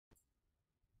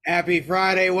Happy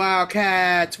Friday,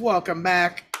 Wildcats. Welcome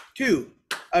back to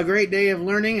a great day of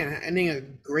learning and ending a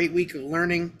great week of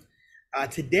learning.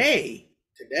 Today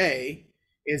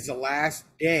is the last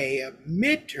day of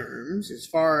midterms as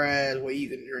far as what you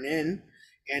can turn in,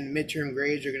 and midterm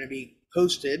grades are going to be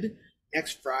posted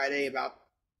next Friday about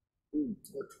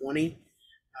 4:20,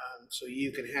 so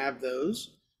you can have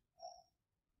those.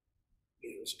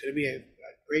 It's going to be a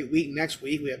great week next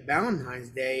week. We have Valentine's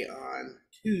Day on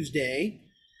Tuesday.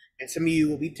 And some of you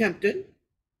will be tempted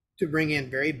to bring in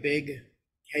very big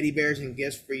teddy bears and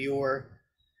gifts for your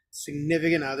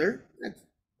significant other.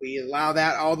 We allow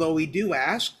that, although we do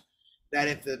ask that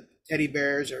if the teddy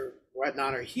bears or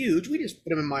whatnot are huge, we just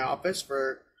put them in my office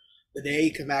for the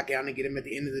day, come back down and get them at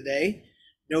the end of the day.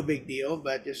 No big deal,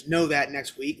 but just know that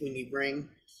next week when you bring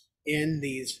in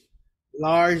these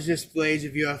large displays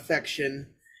of your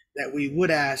affection, that we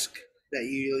would ask that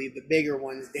you leave the bigger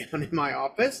ones down in my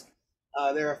office.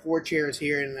 There are 4 chairs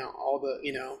here, and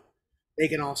they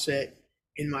can all sit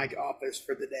in my office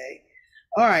for the day.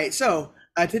 All right, so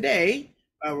today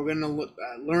we're going to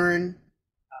learn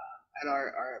at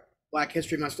our Black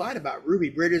History Must Slide about Ruby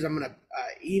Bridges. I'm going to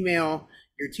email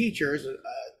your teachers a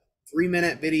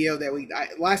 3-minute video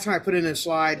that last time I put in a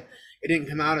slide, it didn't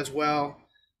come out as well.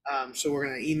 So we're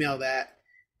going to email that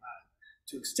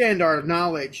to extend our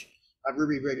knowledge of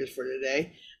Ruby Bridges for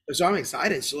today. So I'm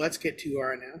excited. So let's get to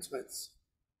our announcements.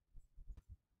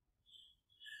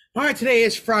 All right, today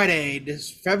is Friday, this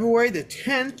is February the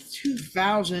 10th,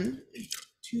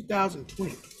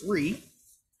 2023.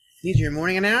 These are your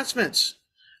morning announcements.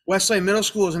 Wesleyan Middle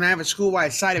School is an avid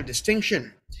school-wide site of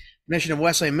distinction. The mission of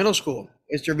Wesleyan Middle School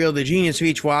is to reveal the genius of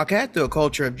each Wildcat through a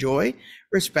culture of joy,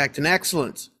 respect, and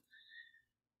excellence.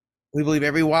 We believe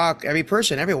every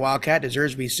Wildcat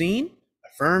deserves to be seen,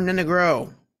 affirmed, and to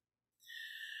grow.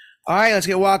 All right, let's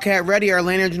get Wildcat ready. Our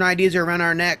lanyards and IDs are around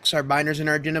our necks. Our binders and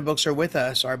our agenda books are with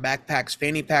us. Our backpacks,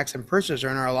 fanny packs, and purses are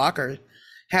in our lockers.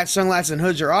 Hats, sunglasses, and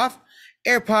hoods are off.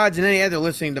 AirPods and any other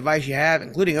listening device you have,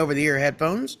 including over-the-ear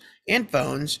headphones and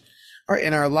phones, are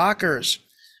in our lockers.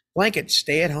 Blankets,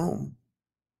 stay at home.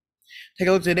 Take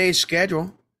a look at today's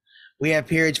schedule. We have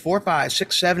periods 4, 5,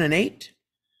 6, 7, and 8,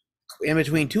 in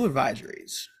between 2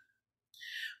 advisories.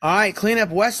 All right, clean up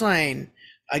Wesleyan.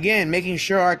 Again, making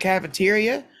sure our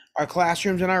cafeteria, our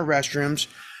classrooms, and our restrooms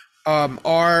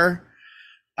are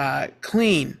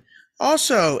clean.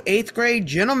 Also, 8th grade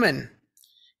gentlemen,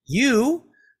 you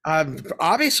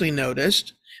obviously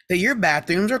noticed that your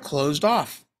bathrooms are closed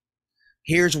off.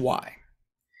 Here's why.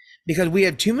 Because we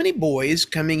have too many boys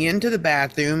coming into the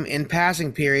bathroom in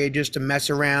passing period just to mess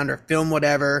around or film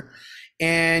whatever,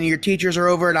 and your teachers are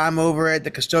over it, I'm over it,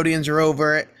 the custodians are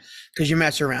over it, because you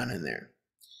mess around in there.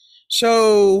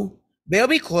 So they'll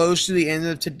be closed to the end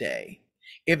of today.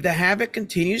 If the habit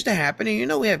continues to happen,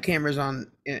 and we have cameras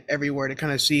on everywhere to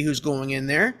kind of see who's going in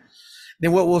there,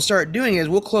 then what we'll start doing is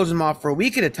we'll close them off for a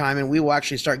week at a time, and we will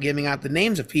actually start giving out the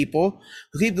names of people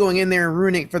who keep going in there and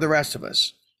ruining it for the rest of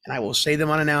us. And I will say them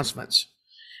on announcements.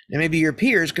 And maybe your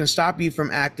peers can stop you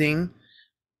from acting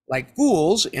like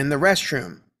fools in the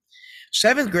restroom.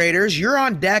 7th graders, you're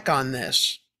on deck on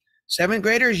this. 7th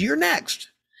graders, you're next.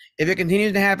 If it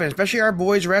continues to happen, especially our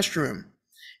boys' restroom,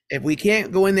 if we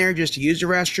can't go in there just to use the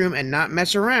restroom and not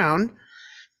mess around,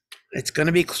 it's going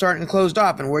to be starting closed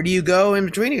off. And where do you go in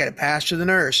between? You got to pass to the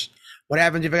nurse. What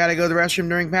happens if I got to go to the restroom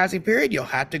during passing period? You'll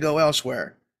have to go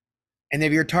elsewhere. And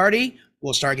if you're tardy,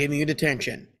 we'll start giving you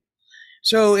detention.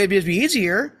 So it'd just be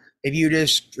easier if you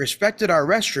just respected our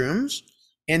restrooms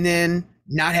and then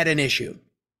not had an issue.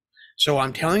 So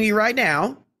I'm telling you right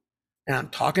now, and I'm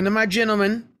talking to my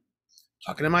gentlemen,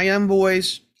 talking to my young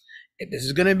boys, if this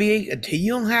is going to be until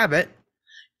you don't have it,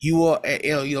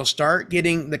 you'll start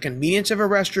getting the convenience of a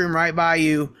restroom right by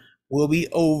you will be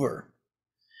over.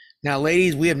 Now,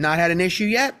 ladies, we have not had an issue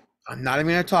yet. I'm not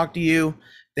even going to talk to you.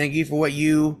 Thank you for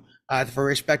for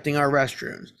respecting our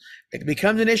restrooms. If it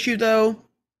becomes an issue, though,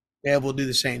 yeah, we'll do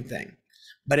the same thing.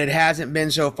 But it hasn't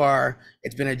been so far.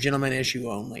 It's been a gentleman issue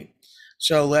only.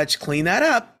 So let's clean that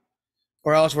up,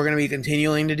 or else we're going to be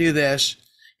continuing to do this,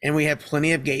 and we have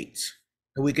plenty of gates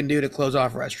that we can do to close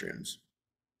off restrooms.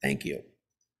 Thank you.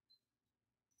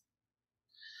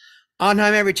 On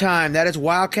time, every time. That is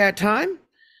Wildcat time.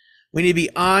 We need to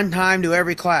be on time to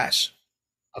every class.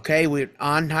 Okay, we're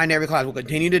on time to every class. We'll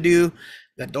continue to do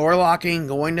the door locking,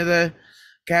 going to the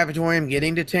cafeteria,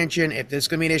 getting detention. If this is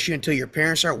going to be an issue until your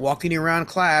parents start walking you around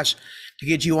class to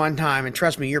get you on time. And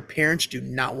trust me, your parents do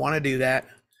not want to do that.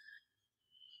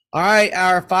 All right,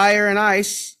 our fire and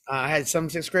ice. I had some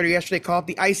 6th grader yesterday call it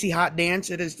the icy hot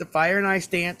dance. It is the fire and ice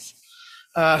dance.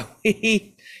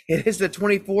 It is the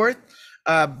 24th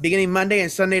Beginning Monday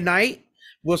and Sunday night,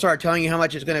 we'll start telling you how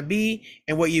much it's going to be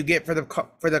and what you get for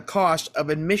the cost of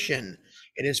admission.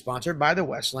 It is sponsored by the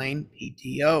West Lane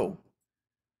PTO.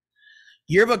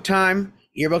 Yearbook time.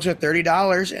 Yearbooks are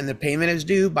 $30 and the payment is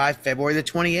due by February the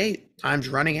 28th. Time's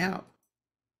running out.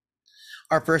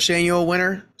 Our first annual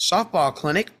winter softball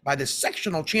clinic by the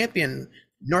sectional champion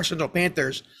North Central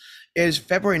Panthers is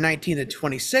February 19th and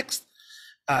 26th.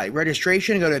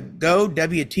 Registration, go to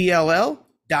gowtll.org.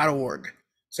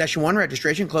 Session 1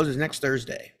 registration closes next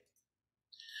Thursday.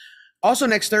 Also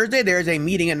next Thursday, there is a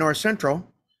meeting at North Central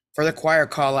for the choir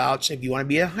call-outs if you want to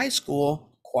be a high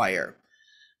school choir.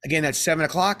 Again, that's 7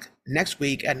 o'clock next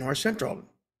week at North Central.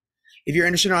 If you're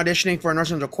interested in auditioning for a North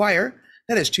Central choir,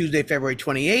 that is Tuesday, February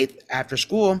 28th after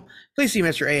school. Please see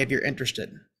Mr. A if you're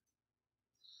interested.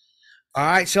 All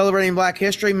right, celebrating Black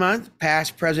History Month,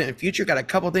 past, present, and future. Got a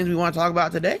couple things we want to talk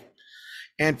about today.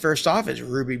 And first off is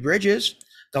Ruby Bridges,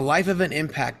 The Life of an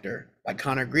Impactor by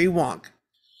Connor Grewonk.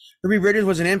 Ruby Bridges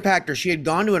was an impactor. She had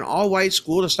gone to an all-white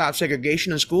school to stop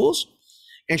segregation in schools,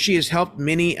 and she has helped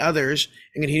many others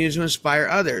and continues to inspire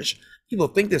others. People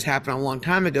think this happened a long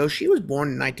time ago. She was born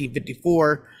in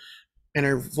 1954, and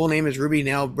her full name is Ruby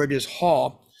Nell Bridges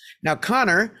Hall. Now,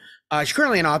 Connor, she's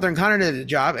currently an author, and Connor did the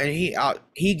job, and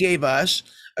he gave us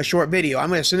a short video. I'm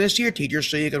going to send this to your teacher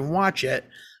so you can watch it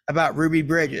about Ruby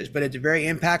Bridges, but it's a very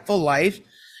impactful life,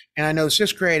 and I know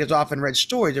sixth grade has often read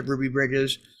stories of Ruby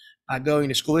Bridges going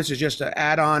to school. This is just an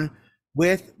add-on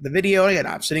with the video. Again,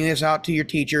 I'm sending this out to your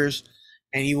teachers,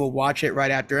 and you will watch it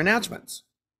right after announcements.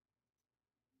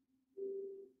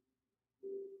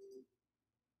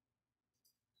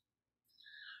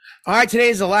 All right, today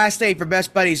is the last day for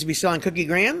Best Buddies to be selling cookie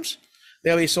grams.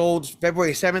 They'll be sold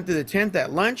February 7th through the 10th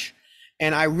at lunch.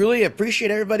 And I really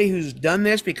appreciate everybody who's done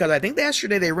this because I think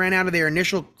yesterday they ran out of their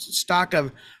initial stock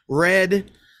of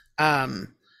red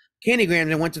candy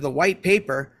grams and went to the white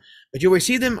paper. But you'll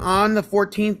receive them on the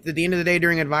 14th at the end of the day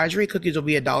during advisory. Cookies will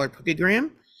be $1 cookie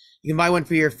gram. You can buy one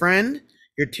for your friend,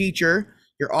 your teacher,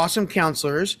 your awesome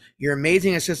counselors, your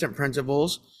amazing assistant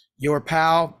principals, your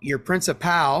pal, your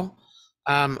principal,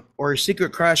 or your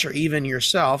secret crush, or even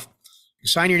yourself. You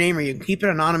sign your name or you can keep it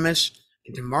anonymous.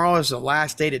 And tomorrow is the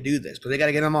last day to do this because they got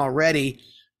to get them all ready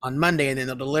on Monday and then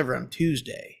they'll deliver them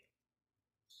Tuesday.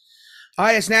 All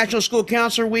right, it's National School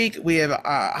Counselor Week. We have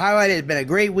highlighted, it's been a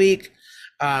great week.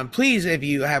 Please, if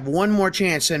you have one more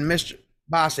chance, send Mr.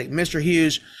 Bostic, Mr.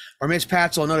 Hughes, or Ms.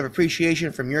 Patzel a note of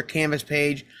appreciation from your Canvas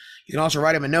page. You can also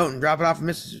write him a note and drop it off to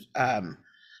Mrs.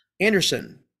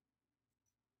 Anderson.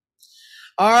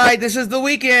 All right, this is the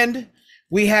weekend.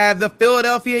 We have the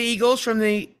Philadelphia Eagles from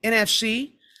the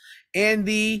NFC and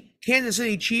the Kansas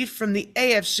City Chiefs from the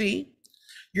AFC.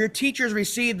 Your teachers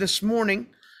received this morning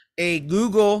a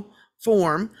Google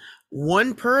form,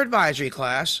 one per advisory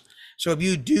class. So if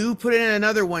you do put in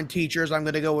another one, teachers, I'm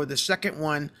going to go with the second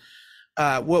one,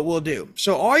 what we'll do.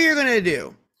 So all you're going to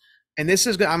do, and this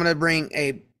is, I'm going to bring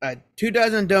a 2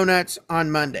 dozen donuts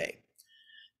on Monday.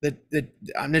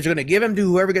 I'm just going to give them to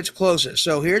whoever gets closest.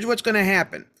 So here's what's going to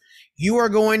happen. You are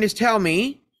going to tell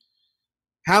me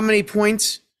how many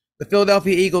points the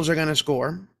Philadelphia Eagles are going to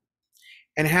score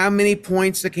and how many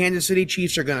points the Kansas City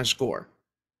Chiefs are going to score.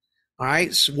 All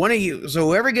right. So one of you, so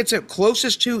whoever gets it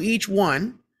closest to each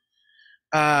one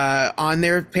on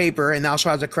their paper and also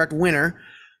has the correct winner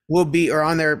will be, or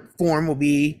on their form will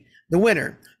be the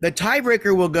winner. The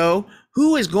tiebreaker will go,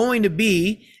 who is going to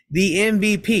be the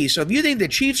MVP? So if you think the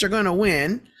Chiefs are going to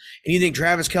win and you think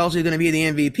Travis Kelce is going to be the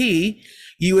MVP,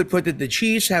 you would put that the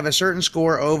Chiefs have a certain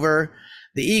score over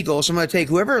the Eagles. So I'm going to take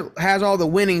whoever has all the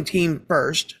winning team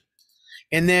first,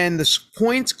 and then the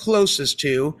points closest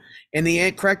to, and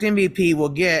the correct MVP will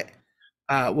get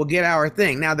our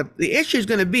thing. Now the issue is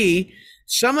going to be,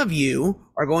 some of you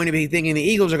are going to be thinking the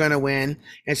Eagles are going to win,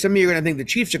 and some of you are going to think the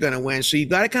Chiefs are going to win. So you've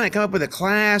got to kind of come up with a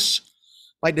class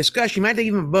like discussion. You might have to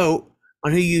even vote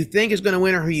on who you think is going to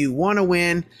win or who you want to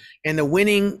win. And the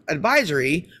winning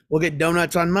advisory will get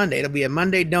donuts on Monday. It'll be a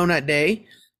Monday donut day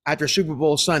after Super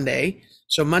Bowl Sunday.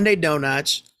 So Monday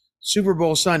donuts, Super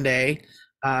Bowl Sunday.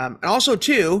 And also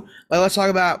too, let's talk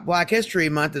about Black History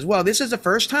Month as well. This is the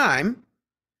first time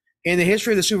in the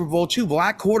history of the Super Bowl 2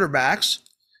 black quarterbacks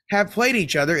have played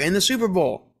each other in the Super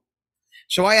Bowl.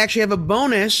 So I actually have a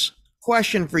bonus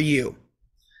question for you.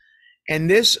 And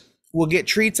this will get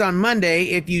treats on Monday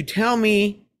if you tell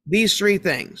me these three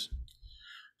things.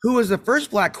 Who was the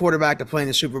first black quarterback to play in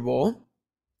the Super Bowl?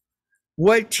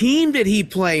 What team did he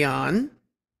play on?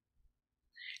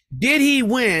 Did he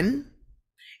win?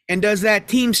 And does that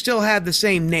team still have the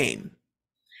same name?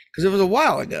 Because it was a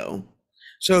while ago.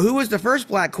 So who was the first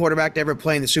black quarterback to ever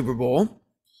play in the Super Bowl?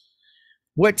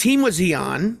 What team was he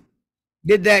on?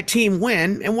 Did that team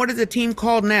win? And what is the team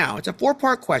called now? It's a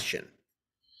 4-part question.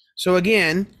 So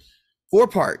again, 4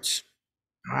 parts.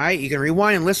 All right, you can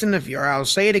rewind and listen if you're. I'll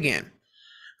say it again.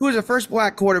 Who was the first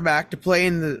black quarterback to play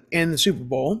in the Super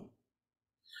Bowl?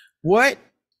 What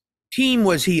team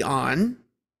was he on?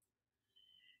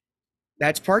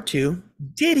 That's part 2.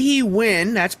 Did he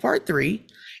win? That's part 3.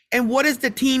 And what is the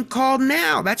team called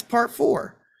now? That's part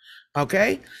 4.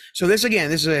 Okay, so this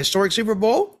is a historic Super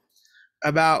Bowl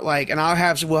about and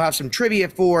we'll have some trivia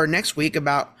for next week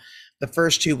about the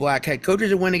first 2 black head coaches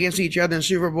that went against each other in the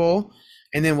Super Bowl.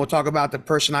 And then we'll talk about the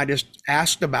person I just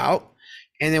asked about.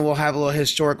 And then we'll have a little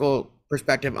historical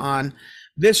perspective on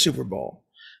this Super Bowl.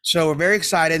 So we're very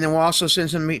excited. And then we'll also send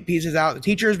some pieces out. The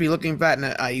teachers be looking for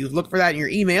that. You look for that in your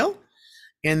email.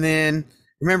 And then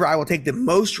remember, I will take the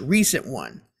most recent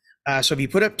one. So if you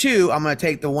put up 2, I'm going to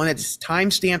take the one that's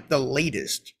timestamped the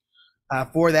latest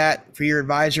for your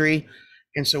advisory.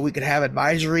 And so we could have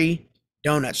advisory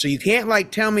donuts. So you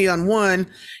can't tell me on one,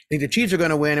 I think the Chiefs are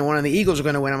going to win and one of the Eagles are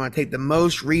going to win. I'm going to take the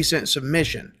most recent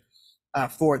submission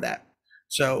for that.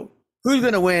 So who's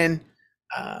going to win?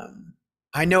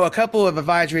 I know a couple of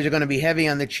advisories are going to be heavy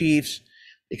on the Chiefs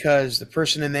because the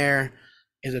person in there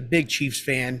is a big Chiefs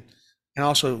fan. And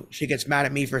also she gets mad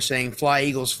at me for saying fly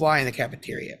Eagles fly in the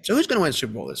cafeteria. So who's going to win the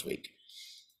Super Bowl this week?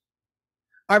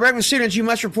 All right, breakfast students, you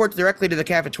must report directly to the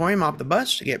cafeteria off the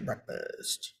bus to get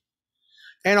breakfast.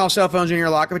 And all cell phones in your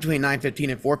locker between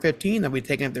 9:15 and 4:15. They'll be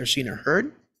taken if they're seen or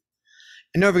heard.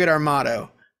 And don't forget our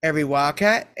motto, every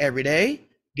Wildcat, every day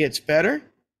gets better.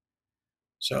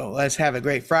 So let's have a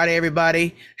great Friday,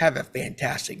 everybody. Have a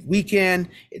fantastic weekend.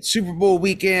 It's Super Bowl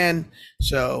weekend.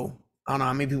 So I don't know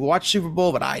how many people watch Super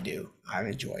Bowl, but I do. I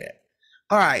enjoy it.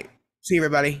 All right. See you,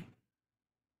 everybody.